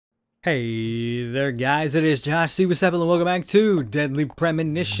Hey there guys, it is Josh Siwasepl and welcome back to Deadly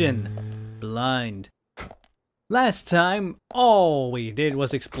Premonition Blind. Last time, all we did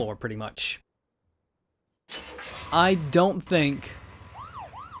was explore pretty much. I don't think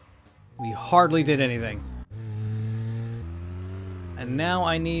we hardly did anything. And now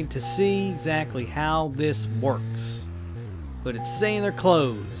I need to see exactly how this works. But it's saying they're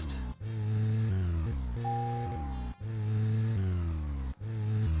closed.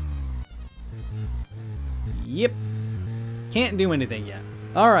 Yep. Can't do anything yet.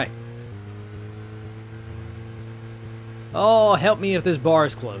 Alright. Oh, help me if this bar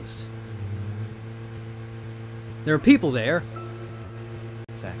is closed. There are people there.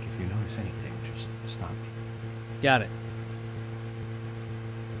 Zach, if you notice anything, just stop me. Got it.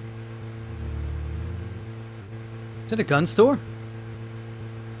 Is it a gun store?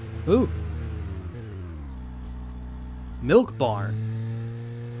 Ooh. Milk barn.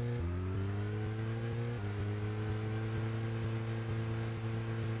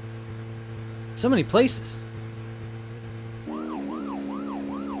 So many places.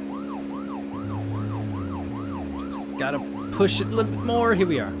 Just gotta push it a little bit more. Here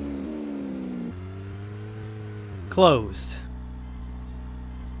we are. Closed.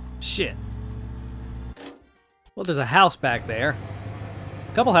 Shit. Well, there's a house back there.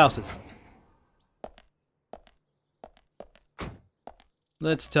 Couple houses.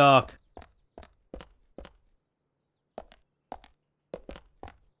 Let's talk.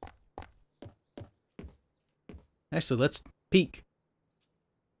 Actually, let's peek.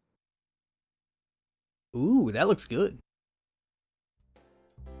 Ooh, that looks good.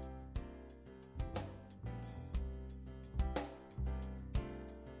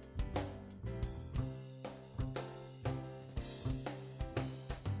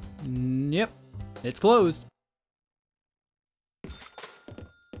 Yep, it's closed.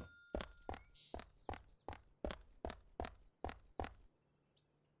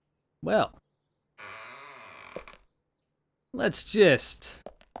 Well. Let's just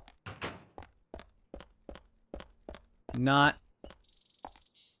not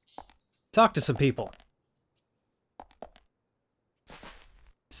talk to some people.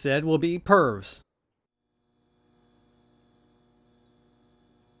 Said we'll be pervs.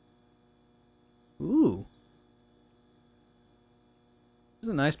 Ooh. This is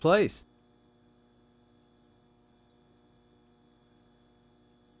a nice place.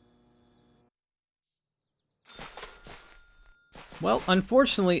 Well,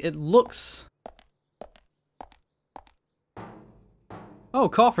 unfortunately, it looks... Oh,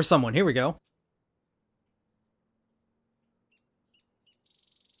 call for someone. Here we go.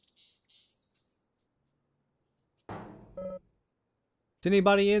 Is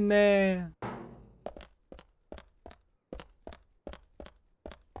anybody in there?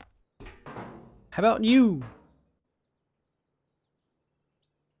 How about you?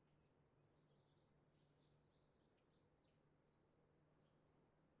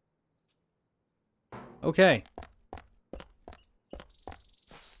 Okay.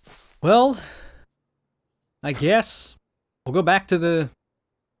 Well, I guess we'll go back to the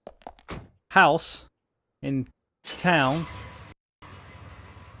house in town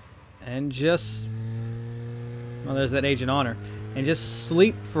and just... Well, there's that Agent Honor. And just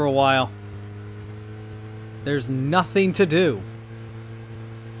sleep for a while. There's nothing to do.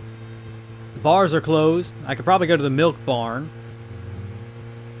 The bars are closed. I could probably go to the milk barn.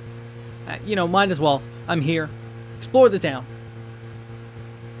 You know, might as well. I'm here. Explore the town.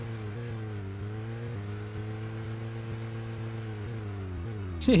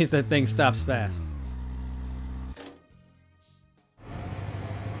 Jeez, that thing stops fast.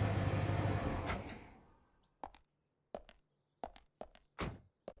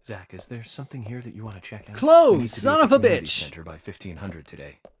 Zach, is there something here that you want to check out? Close, son of a bitch! Center by 1500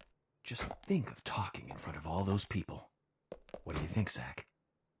 today. Just think of talking in front of all those people. What do you think, Zach?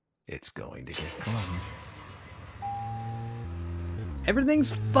 It's going to get fun. Everything's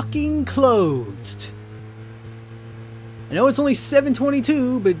fucking closed. I know it's only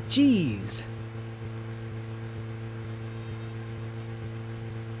 7:22, but jeez.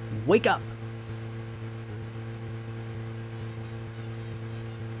 Wake up.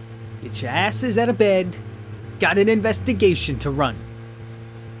 Get your asses out of bed. Got an investigation to run.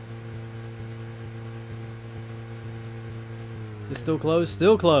 It's still closed?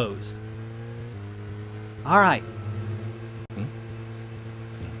 Still closed. Alright.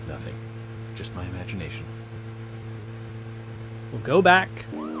 Nothing. Just my imagination. We'll go back.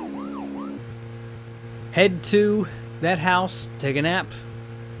 Head to that house. Take a nap.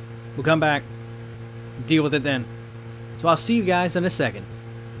 We'll come back. Deal with it then. So I'll see you guys in a second.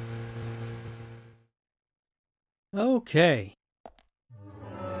 Okay.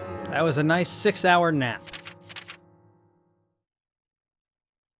 That was a nice 6-hour nap.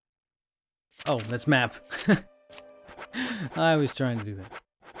 Oh, that's map. I was trying to do that.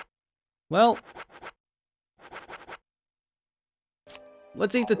 Well,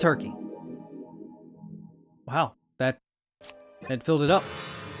 let's eat the turkey. Wow, that filled it up.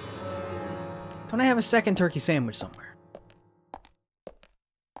 Don't I have a second turkey sandwich somewhere?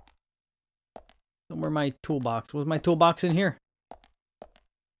 Somewhere in my toolbox. Was my toolbox in here?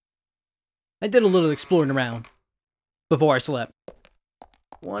 I did a little exploring around before I slept.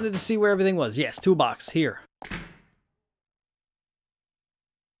 Wanted to see where everything was. Yes, toolbox here.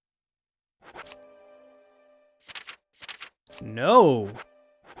 No.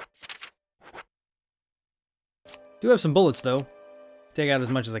 Do have some bullets though. Take out as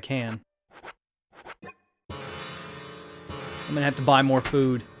much as I can. I'm gonna have to buy more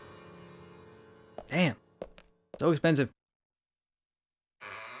food. Damn. So expensive.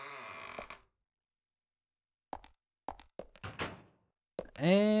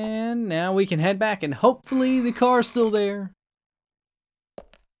 And now we can head back and hopefully the car's still there.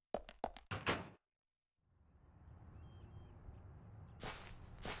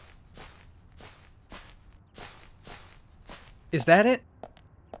 Is that it?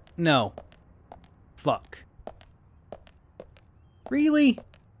 No. Fuck. Really?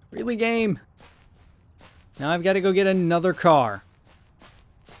 Really, game? Now I've got to go get another car.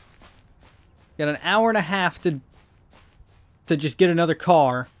 Got an hour and a half to just get another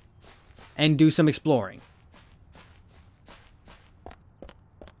car and do some exploring.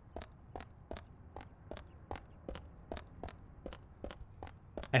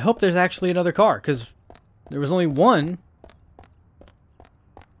 I hope there's actually another car, because there was only one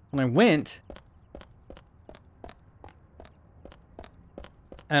when I went.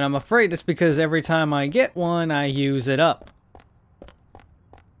 And I'm afraid it's because every time I get one, I use it up.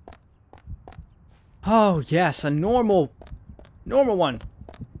 Oh, yes, a normal one.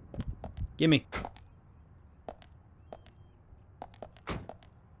 Gimme.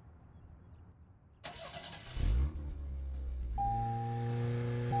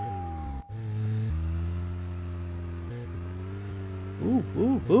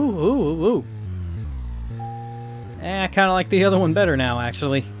 Ooh. I kind of like the other one better now,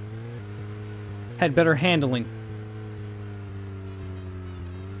 actually. Had better handling.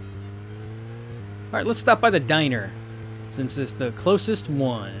 Alright, let's stop by the diner, since it's the closest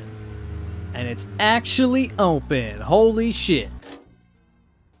one. And it's actually open. Holy shit.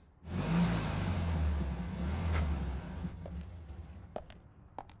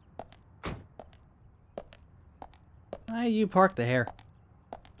 Why you park there?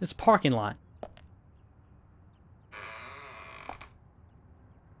 It's a parking lot.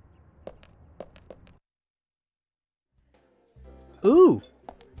 Ooh!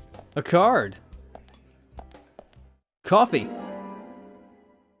 A card. Coffee.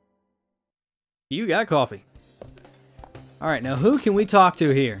 You got coffee. Alright, now who can we talk to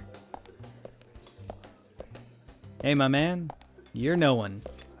here? Hey, my man. You're no one.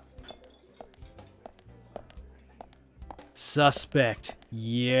 Suspect.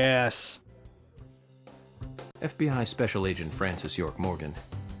 Yes. FBI Special Agent Francis York Morgan.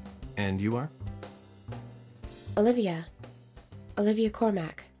 And you are? Olivia. Olivia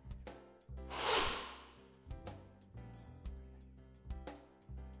Cormack.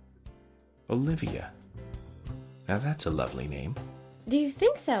 Olivia. Now that's a lovely name. Do you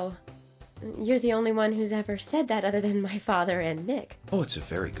think so? You're the only one who's ever said that other than my father and Nick. Oh, it's a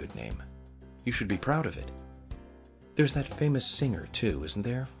very good name. You should be proud of it. There's that famous singer, too, isn't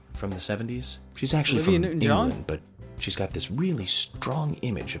there? From the 70s? She's actually Olivia from Newton-John? England, but she's got this really strong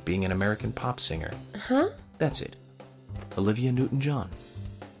image of being an American pop singer. Huh? That's it. Olivia Newton-John.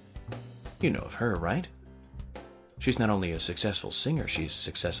 You know of her, right? She's not only a successful singer, she's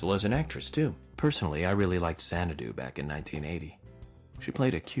successful as an actress, too. Personally, I really liked Xanadu back in 1980. She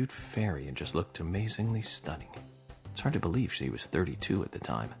played a cute fairy and just looked amazingly stunning. It's hard to believe she was 32 at the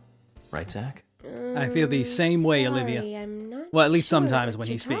time. Right, Zach? I feel the same way, Sorry, Olivia. I'm not Well, at least sure sometimes what when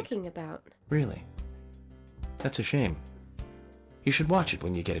he you're speaks. talking about. Really? That's a shame. You should watch it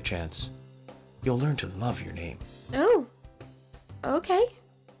when you get a chance. You'll learn to love your name. Oh. Okay.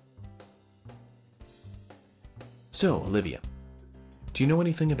 So, Olivia, do you know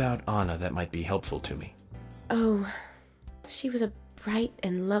anything about Anna that might be helpful to me? Oh, she was a bright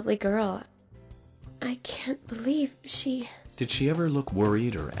and lovely girl. I can't believe she... Did she ever look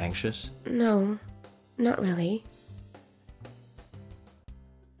worried or anxious? No, not really.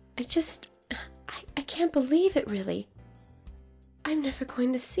 I can't believe it, really. I'm never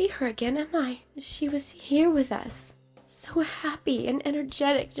going to see her again, am I? She was here with us, so happy and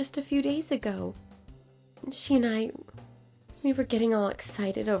energetic just a few days ago. She and I, we were getting all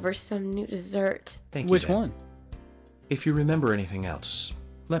excited over some new dessert. Thank you, Which Ben. one? If you remember anything else,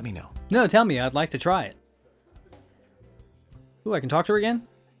 let me know. No, tell me. I'd like to try it. Ooh, I can talk to her again?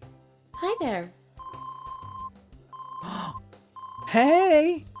 Hi there.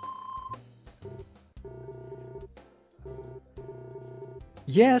 Hey!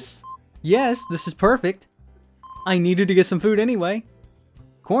 Yes. Yes, this is perfect. I needed to get some food anyway.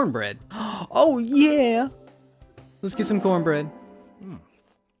 Cornbread. Oh, yeah! Let's get some cornbread.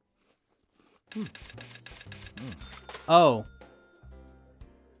 Oh.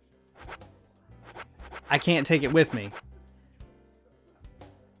 I can't take it with me.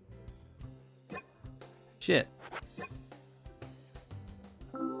 Shit.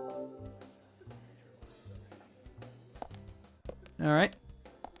 Alright.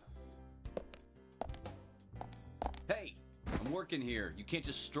 Hey, I'm working here. You can't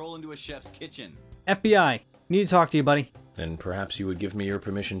just stroll into a chef's kitchen. FBI, need to talk to you, buddy. Then perhaps you would give me your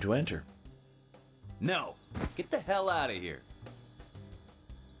permission to enter. No, get the hell out of here.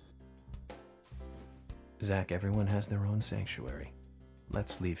 Zach, everyone has their own sanctuary.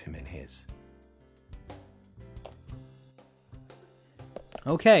 Let's leave him in his.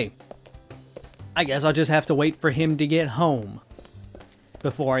 Okay. I guess I'll just have to wait for him to get home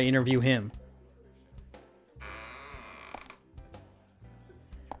before I interview him.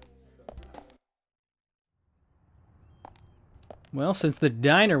 Well, since the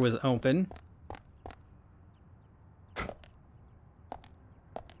diner was open,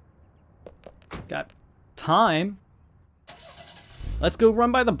 got time. Let's go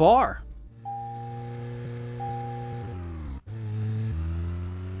run by the bar.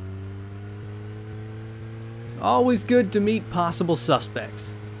 Always good to meet possible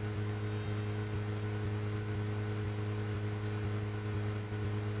suspects.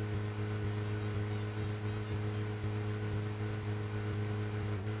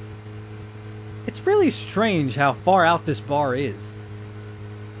 It's really strange how far out this bar is.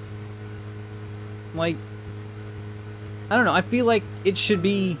 Like, I don't know, I feel like it should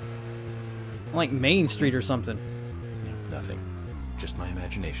be like Main Street or something. Nothing. Just my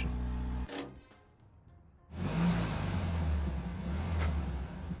imagination.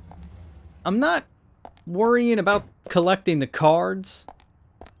 I'm not worrying about collecting the cards.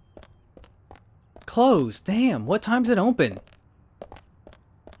 Closed. Damn, what time's it open?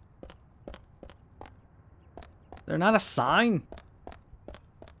 They're not a sign.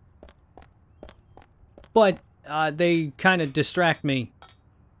 But they kind of distract me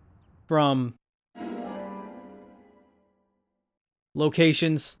from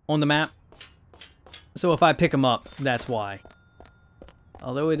locations on the map. So if I pick them up, that's why.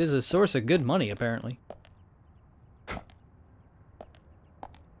 Although it is a source of good money, apparently.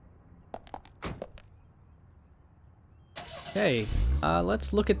 Okay,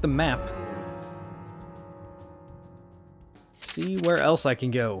 let's look at the map. See where else I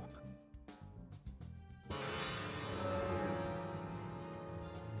can go.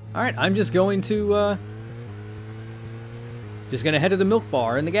 Alright, I'm just going to, just gonna head to the milk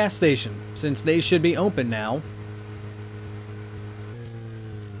bar and the gas station, since they should be open now.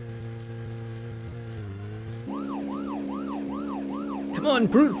 Come on,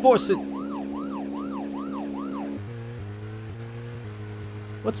 brute force it!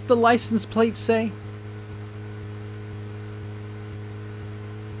 What's the license plate say?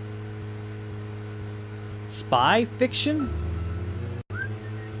 Spy fiction?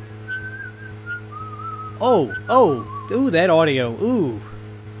 Oh, ooh, that audio, ooh.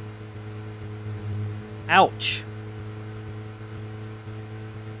 Ouch.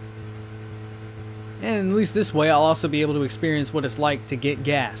 And at least this way I'll also be able to experience what it's like to get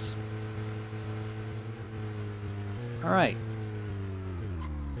gas. Alright.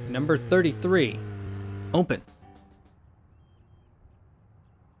 Number 33. Open.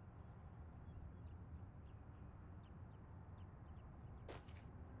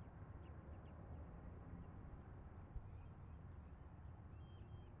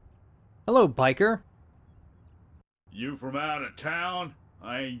 Hello, biker. You from out of town?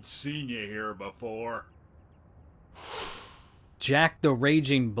 I ain't seen you here before. Jack the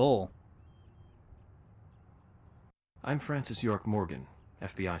Raging Bull. I'm Francis York Morgan,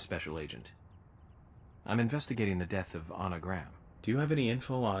 FBI Special Agent. I'm investigating the death of Anna Graham. Do you have any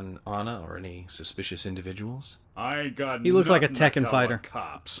info on Anna or any suspicious individuals? I ain't got He looks like a nothing to Tekken tell fighter. the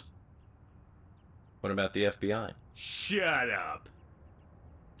cops. What about the FBI? Shut up.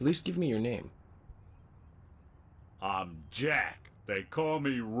 At least give me your name. I'm Jack. They call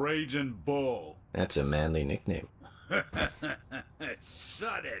me Raging Bull. That's a manly nickname.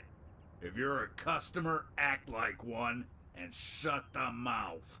 Shut it. If you're a customer, act like one and shut the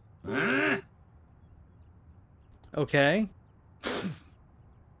mouth. Huh? Okay.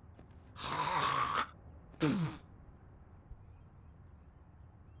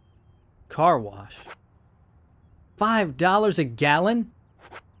 Car wash. $5 a gallon?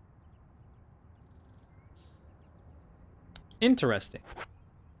 Interesting.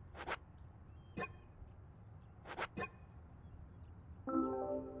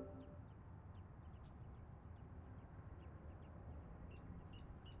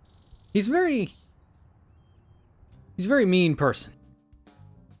 He's a very mean person.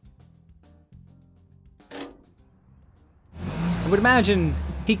 I would imagine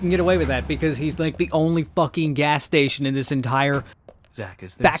he can get away with that because he's like the only fucking gas station in this entire Zach,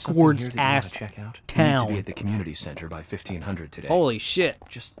 is there backwards something here that you ass want to check out? town. You need to be at the community center by 1500 today. Holy shit.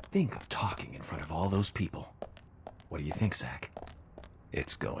 Just think of talking in front of all those people. What do you think, Zach?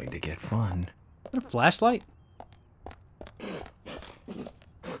 It's going to get fun. Is that a flashlight?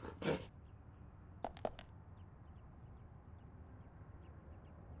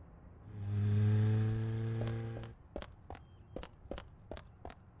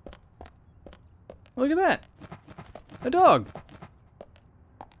 Look at that. A dog.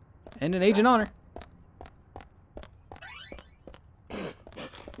 And an Agent Honor.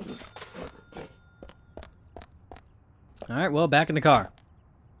 Alright, well, back in the car.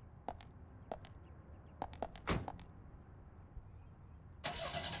 I'd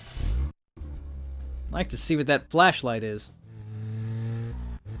like to see what that flashlight is.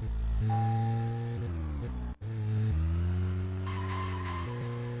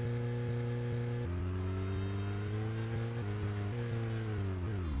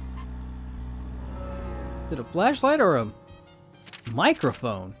 Is it a flashlight or a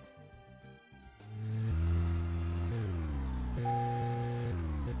microphone?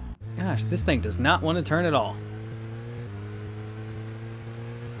 Gosh, this thing does not want to turn at all.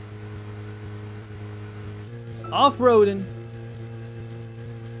 Off-roading.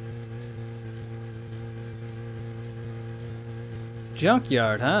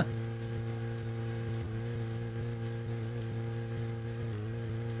 Junkyard, huh?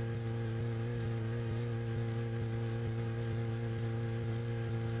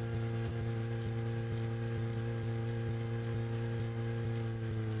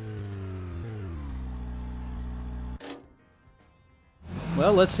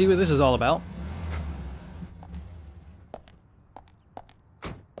 Well, let's see what this is all about.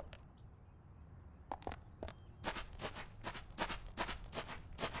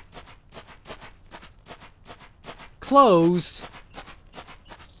 Closed.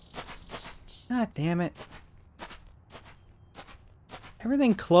 God damn it.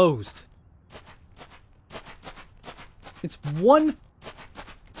 Everything closed. It's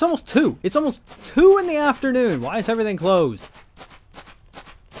almost 2. It's almost 2 in the afternoon. Why is everything closed?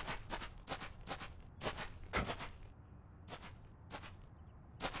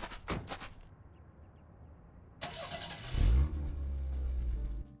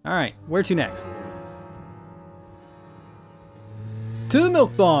 Alright, where to next? To the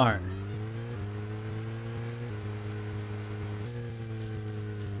milk barn!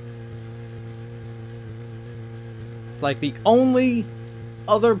 It's like the only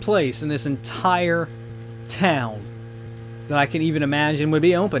other place in this entire town that I can even imagine would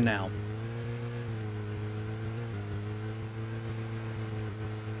be open now.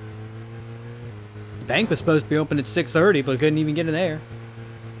 The bank was supposed to be open at 6:30, but couldn't even get in there.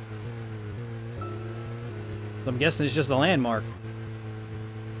 So I'm guessing it's just a landmark.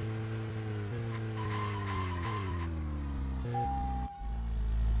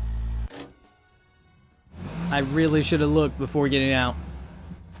 I really should have looked before getting out.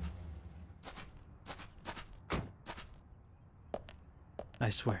 I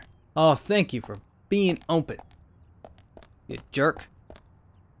swear. Oh, thank you for being open. You jerk.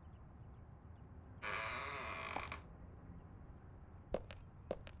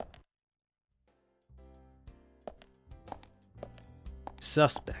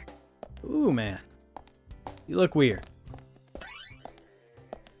 Suspect. Ooh, man. You look weird.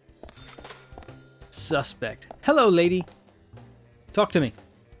 Suspect. Hello, lady. Talk to me.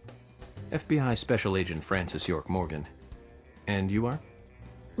 FBI Special Agent Francis York Morgan. And you are?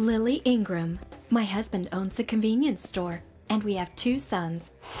 Lily Ingram. My husband owns a convenience store, and we have 2 sons.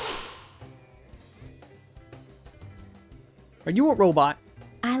 Are you a robot?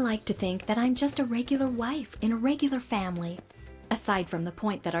 I like to think that I'm just a regular wife in a regular family. aside from the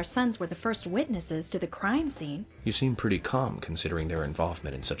point that our sons were the first witnesses to the crime scene. You seem pretty calm considering their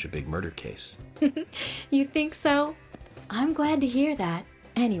involvement in such a big murder case. You think so? I'm glad to hear that.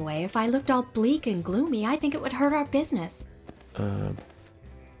 Anyway, if I looked all bleak and gloomy, I think it would hurt our business.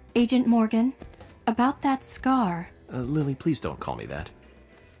 Agent Morgan, about that scar. Lily, please don't call me that.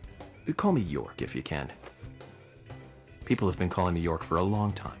 Call me York if you can. People have been calling me York for a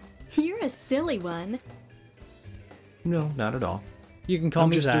long time. You're a silly one. No, not at all. You can call I'm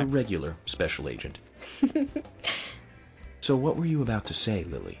me just Zach. a regular special agent. So what were you about to say,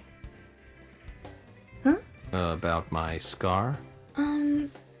 Lily? Huh? About my scar?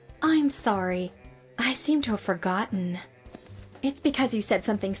 I'm sorry. I seem to have forgotten. It's because you said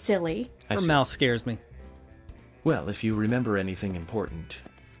something silly. I Her see. mouth scares me. Well, if you remember anything important,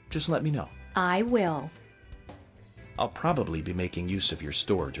 just let me know. I will. I'll probably be making use of your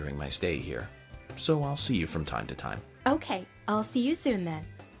store during my stay here, so I'll see you from time to time. Okay, I'll see you soon then.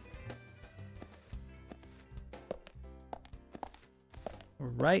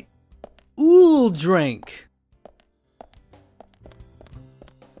 Right. Ooh, drink.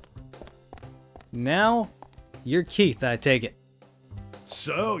 Now, you're Keith, I take it.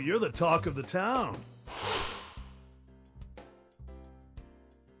 So, you're the talk of the town.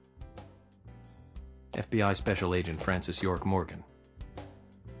 FBI Special Agent Francis York Morgan.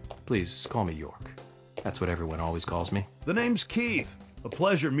 Please call me York. That's what everyone always calls me. The name's Keith. A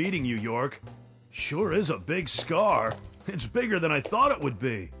pleasure meeting you, York. Sure is a big scar. It's bigger than I thought it would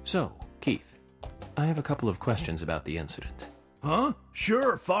be. So, Keith, I have a couple of questions about the incident. Huh?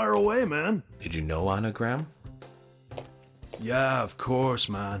 Sure, fire away, man. Did you know Anna Graham? Yeah, of course,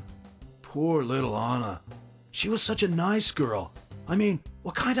 man. Poor little Anna. She was such a nice girl. I mean,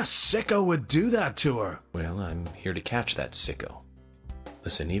 what kind of sicko would do that to her? Well, I'm here to catch that sicko.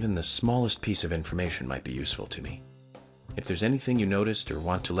 Listen, even the smallest piece of information might be useful to me. If there's anything you noticed or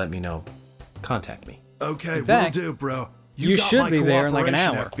want to let me know, contact me. Okay, In fact, will do, bro. you got should my be there in like an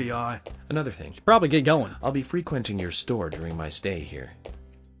cooperation, hour. FBI. Another thing, Probably get going. I'll be frequenting your store during my stay here,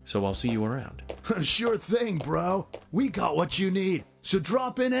 so I'll see you around. Sure thing, bro. We got what you need, so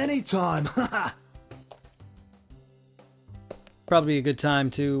drop in anytime. Probably a good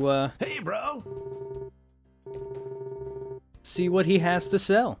time to Hey, bro. see what he has to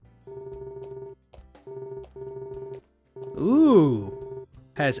sell. Ooh,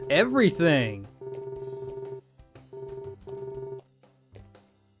 has everything.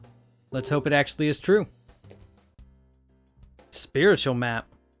 Let's hope it actually is true. Spiritual map.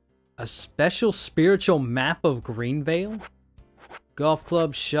 A special spiritual map of Greenvale? Golf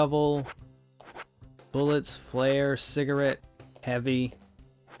club, shovel, bullets, flare, cigarette, heavy,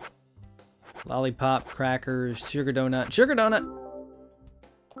 lollipop, crackers, sugar donut. Sugar donut!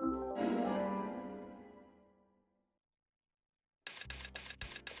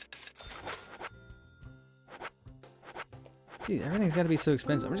 Dude, everything's gotta be so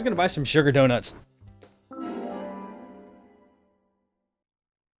expensive. I'm just gonna buy some sugar donuts. I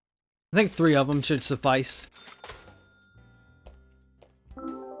think 3 of them should suffice.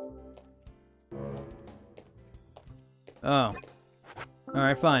 Oh.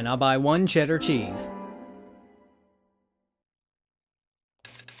 Alright, fine. I'll buy 1 cheddar cheese.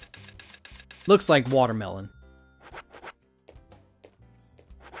 Looks like watermelon.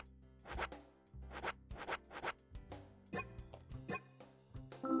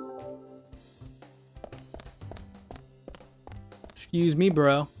 Excuse me,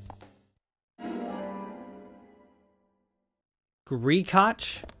 bro.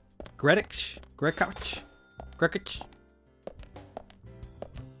 Grekotch? Gretich? Grekotch? Grekotch?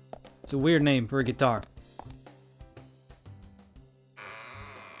 It's a weird name for a guitar.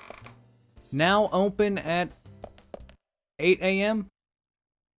 Now open at 8 a.m.?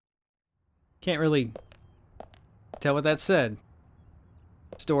 Can't really tell what that said.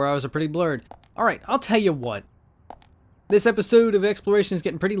 Store hours are pretty blurred. Alright, I'll tell you what. This episode of Exploration is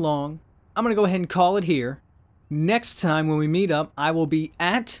getting pretty long. I'm gonna go ahead and call it here. Next time when we meet up, I will be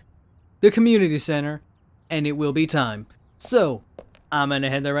at the community center, and it will be time. So, I'm gonna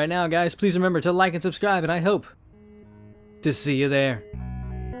head there right now, guys. Please remember to like and subscribe, and I hope to see you there.